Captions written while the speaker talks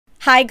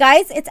Hi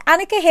guys, it's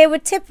Annika here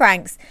with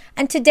TipRanks,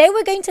 and today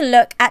we're going to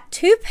look at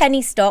 2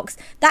 penny stocks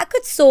that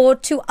could soar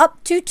to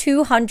up to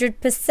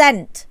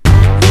 200%.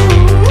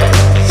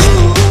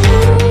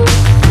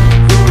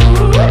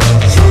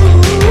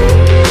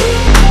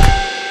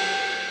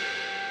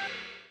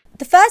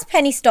 The first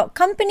penny stock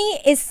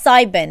company is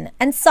CYBN,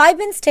 and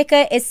CYBN's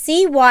ticker is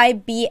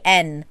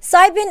CYBN.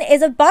 CYBN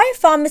is a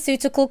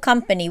biopharmaceutical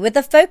company with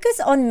a focus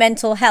on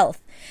mental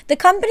health. The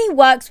company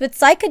works with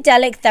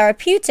psychedelic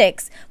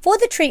therapeutics for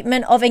the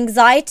treatment of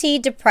anxiety,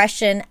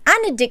 depression,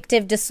 and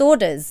addictive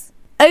disorders.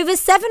 Over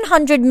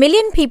 700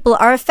 million people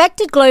are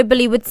affected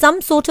globally with some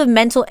sort of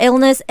mental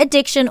illness,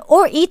 addiction,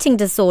 or eating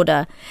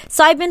disorder.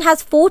 CYBN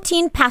has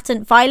 14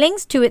 patent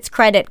filings to its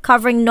credit,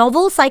 covering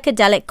novel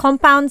psychedelic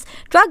compounds,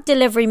 drug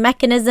delivery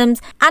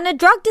mechanisms, and a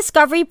drug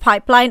discovery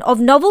pipeline of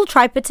novel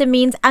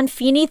tryptamines and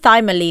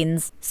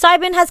phenethylmines.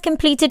 CYBN has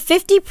completed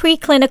 50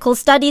 preclinical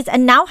studies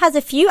and now has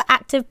a few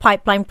active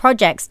pipeline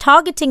projects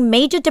targeting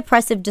major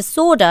depressive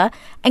disorder,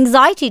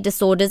 anxiety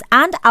disorders,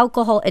 and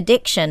alcohol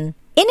addiction.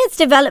 In its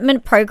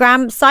development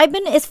program,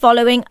 CYBN is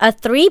following a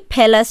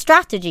 3-pillar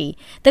strategy.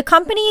 The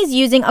company is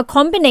using a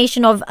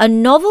combination of a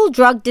novel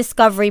drug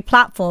discovery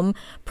platform,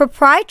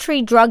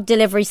 proprietary drug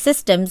delivery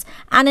systems,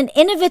 and an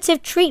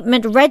innovative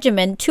treatment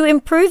regimen to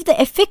improve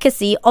the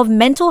efficacy of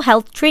mental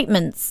health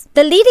treatments.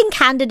 The leading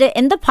candidate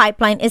in the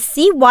pipeline is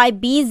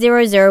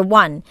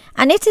CYB001,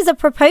 and it is a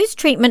proposed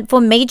treatment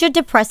for major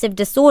depressive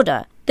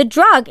disorder. The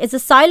drug is a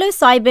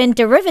psilocybin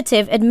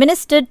derivative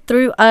administered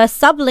through a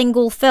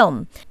sublingual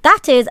film.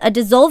 That is, a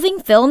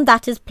dissolving film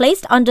that is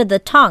placed under the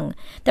tongue.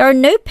 There are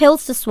no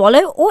pills to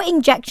swallow or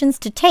injections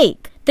to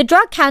take. The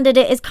drug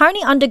candidate is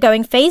currently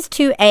undergoing Phase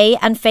 2A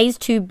and Phase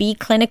 2B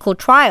clinical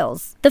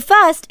trials. The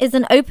first is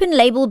an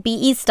open-label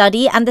BE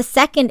study, and the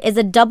second is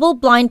a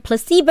double-blind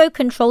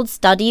placebo-controlled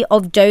study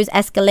of dose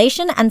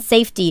escalation and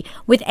safety,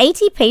 with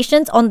 80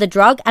 patients on the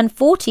drug and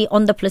 40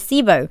 on the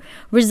placebo.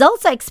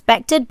 Results are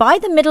expected by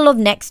the middle of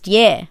next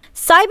year.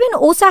 CYBN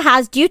also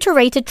has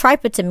deuterated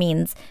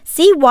tryptamines,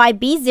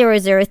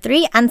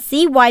 CYB003 and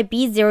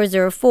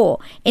CYB004,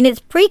 in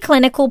its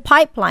preclinical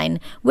pipeline,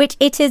 which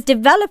it is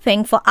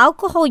developing for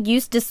alcohol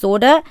use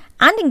disorder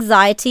and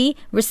anxiety,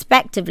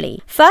 respectively.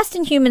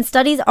 First-in-human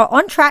studies are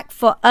on track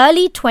for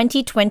early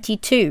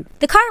 2022.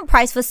 The current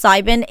price for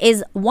CYBN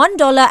is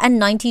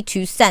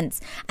 $1.92,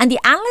 and the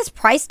analyst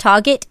price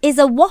target is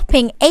a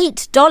whopping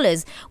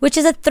 $8, which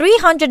is a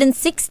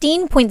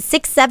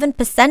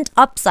 316.67%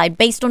 upside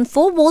based on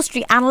 4 Wall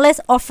Street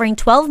analysts offering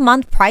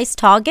 12-month price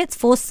targets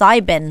for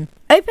CYBN.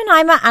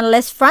 Oppenheimer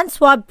analyst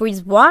Francois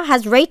Brisebois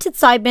has rated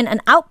CYBN an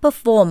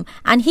outperform,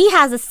 and he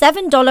has a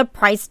 $7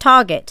 price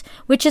target,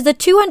 which is a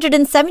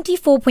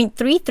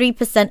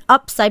 274.33%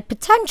 upside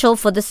potential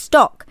for the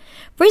stock.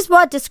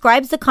 Brisebois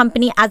describes the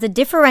company as a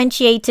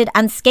differentiated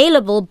and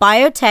scalable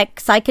biotech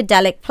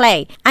psychedelic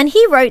play, and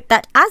he wrote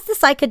that as the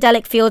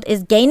psychedelic field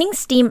is gaining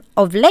steam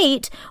of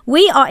late,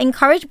 we are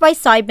encouraged by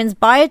CYBN's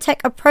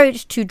biotech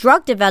approach to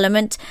drug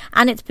development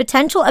and its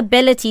potential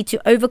ability to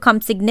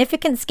overcome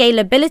significant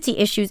scalability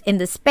issues in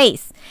the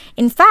space.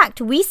 In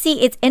fact, we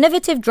see its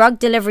innovative drug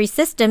delivery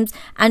systems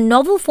and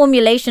novel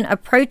formulation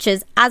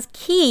approaches as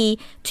key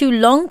to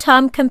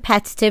long-term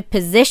competitive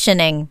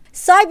positioning.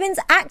 CYBN's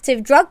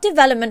active drug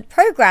development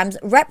programs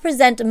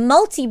represent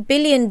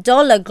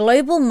multi-billion-dollar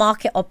global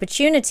market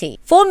opportunity.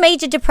 For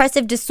major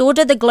depressive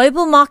disorder, the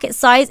global market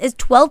size is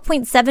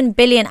 $12.7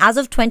 billion as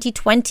of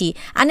 2020,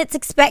 and it's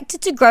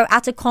expected to grow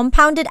at a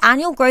compounded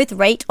annual growth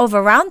rate of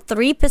around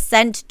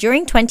 3%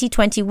 during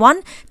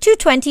 2021 to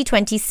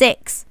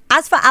 2026.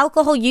 As for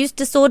alcohol use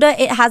disorder,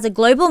 it has a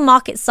global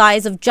market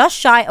size of just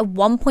shy of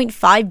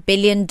 $1.5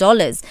 billion,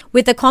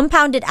 with a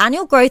compounded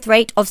annual growth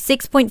rate of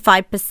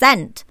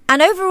 6.5%.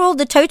 And overall,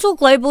 the total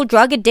global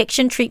drug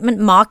addiction treatment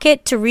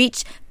market to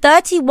reach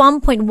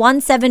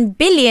 $31.17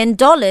 billion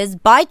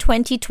by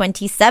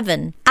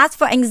 2027. As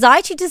for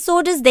anxiety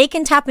disorders, they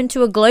can tap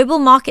into a global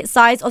market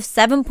size of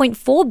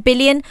 $7.4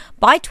 billion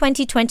by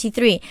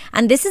 2023,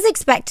 and this is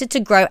expected to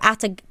grow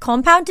at a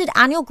compounded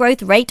annual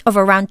growth rate of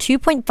around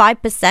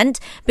 2.5%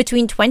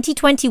 between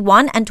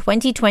 2021 and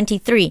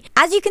 2023.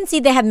 As you can see,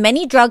 they have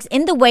many drugs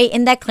in the way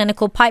in their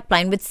clinical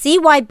pipeline, with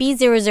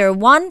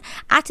CYB001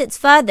 at its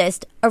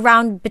furthest,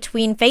 around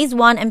between Phase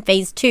 1 and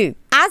Phase 2.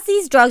 As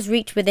these drugs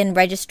reach within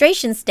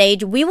registration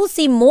stage, we will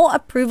see more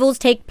approvals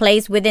take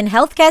place within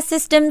healthcare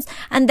systems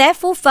and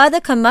therefore further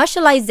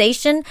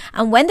commercialization,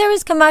 and when there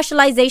is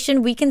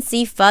commercialization, we can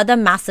see further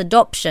mass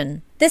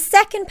adoption. The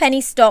second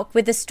penny stock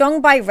with a strong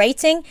buy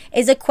rating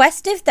is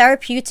AQST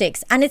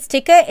Therapeutics, and its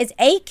ticker is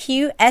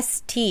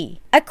AQST.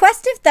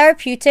 AQST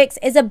Therapeutics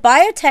is a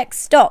biotech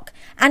stock,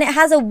 and it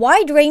has a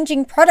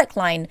wide-ranging product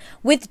line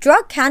with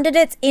drug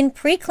candidates in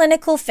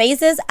preclinical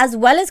phases as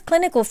well as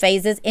clinical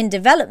phases in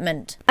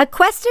development. AQST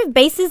Aquestive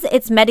bases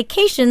its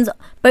medications,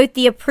 both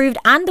the approved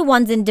and the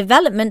ones in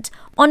development,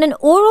 on an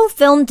oral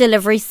film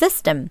delivery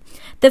system.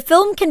 The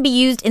film can be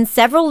used in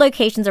several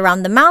locations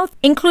around the mouth,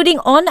 including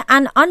on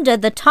and under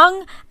the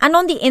tongue and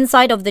on the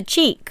inside of the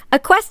cheek.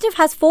 Aquestive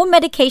has 4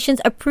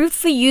 medications approved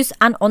for use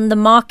and on the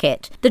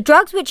market. The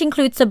drugs, which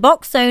include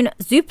Suboxone,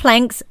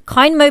 Zuplenx,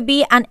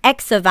 Kynmobi, and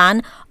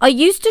Exavan, are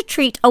used to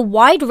treat a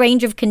wide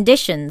range of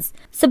conditions.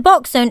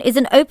 Suboxone is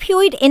an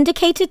opioid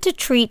indicated to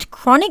treat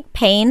chronic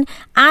pain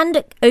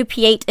and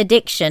opiate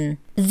addiction.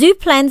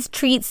 Zuplenx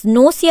treats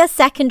nausea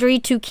secondary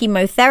to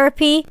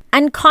chemotherapy,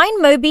 and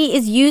Kynmobi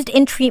is used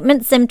in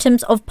treatment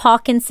symptoms of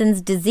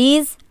Parkinson's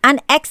disease,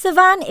 and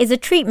Exavan is a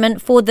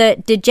treatment for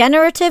the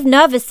degenerative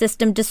nervous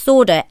system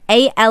disorder,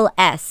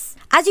 ALS.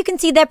 As you can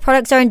see, their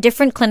products are in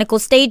different clinical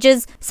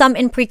stages, some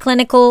in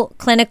preclinical,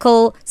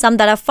 clinical, some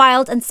that are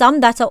filed, and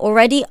some that are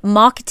already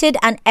marketed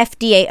and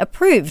FDA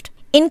approved.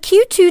 In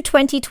Q2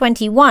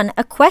 2021,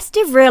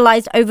 Aquestive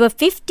realized over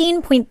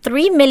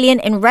 $15.3 million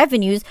in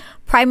revenues,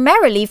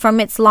 primarily from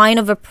its line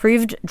of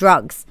approved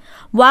drugs.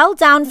 While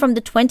down from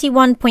the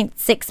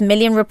 $21.6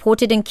 million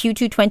reported in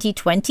Q2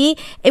 2020,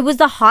 it was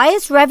the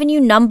highest revenue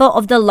number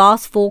of the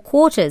last 4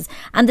 quarters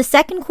and the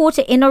second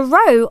quarter in a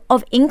row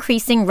of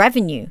increasing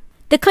revenue.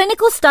 The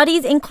clinical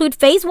studies include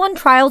phase 1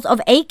 trials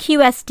of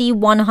AQST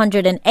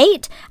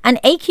 108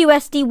 and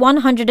AQST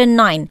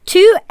 109,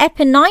 2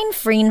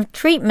 epinephrine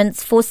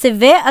treatments for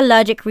severe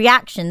allergic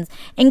reactions,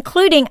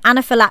 including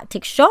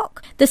anaphylactic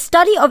shock. The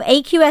study of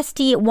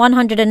AQST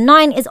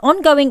 109 is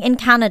ongoing in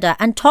Canada,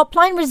 and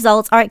top-line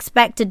results are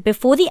expected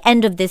before the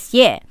end of this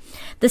year.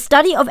 The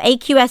study of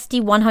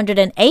AQST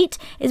 108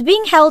 is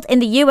being held in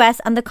the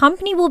US, and the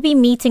company will be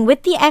meeting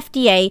with the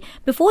FDA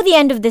before the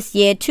end of this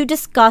year to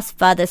discuss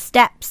further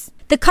steps.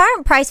 The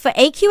current price for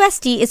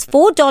AQST is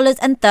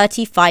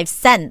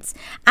 $4.35,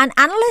 and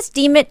analysts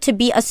deem it to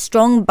be a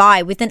strong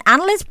buy with an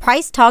analyst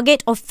price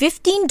target of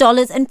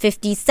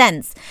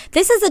 $15.50.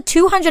 This is a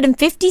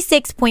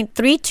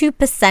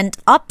 256.32%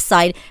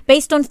 upside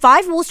based on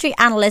 5 Wall Street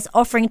analysts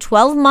offering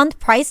 12-month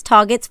price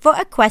targets for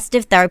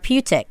Aquestive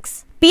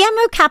Therapeutics.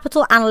 BMO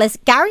Capital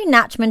analyst Gary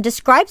Nachman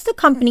describes the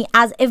company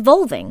as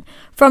evolving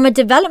from a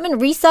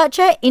development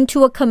researcher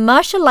into a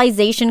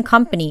commercialization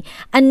company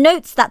and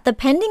notes that the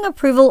pending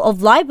approval of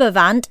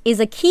Libervant is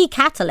a key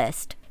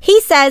catalyst.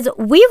 He says,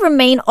 "We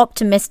remain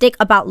optimistic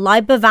about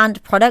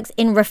Libervant products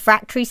in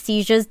refractory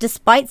seizures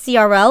despite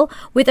CRL,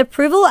 with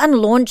approval and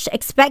launch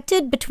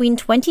expected between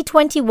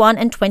 2021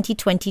 and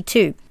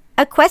 2022.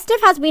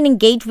 Aquestive has been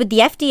engaged with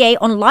the FDA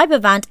on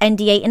Libervant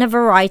NDA in a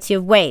variety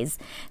of ways.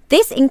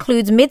 This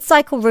includes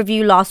mid-cycle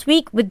review last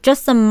week with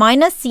just some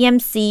minor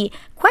CMC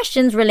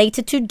questions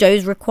related to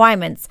dose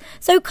requirements,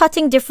 so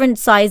cutting different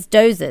size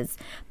doses.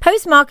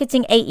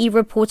 Post-marketing AE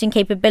reporting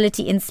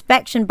capability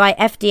inspection by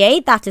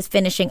FDA, that is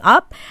finishing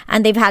up,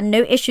 and they've had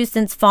no issues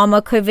since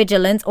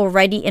pharmacovigilance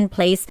already in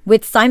place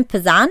with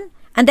Sympazan.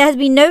 And there has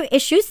been no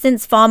issues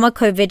since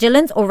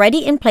pharmacovigilance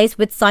already in place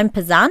with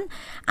Sympazan,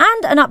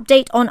 and an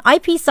update on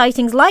IP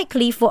sightings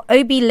likely for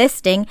OB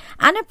listing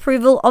and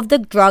approval of the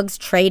drug's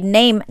trade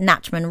name,"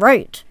 Nachman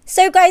wrote.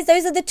 So guys,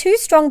 those are the 2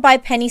 strong buy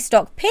penny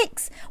stock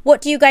picks.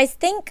 What do you guys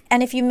think?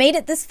 And if you made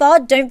it this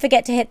far, don't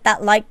forget to hit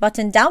that like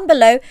button down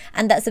below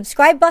and that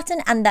subscribe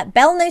button and that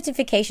bell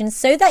notification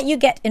so that you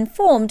get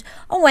informed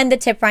on when the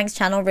TipRanks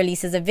channel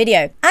releases a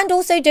video. And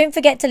also don't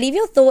forget to leave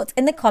your thoughts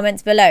in the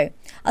comments below.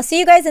 I'll see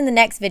you guys in the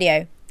next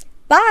video.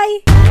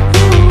 Bye!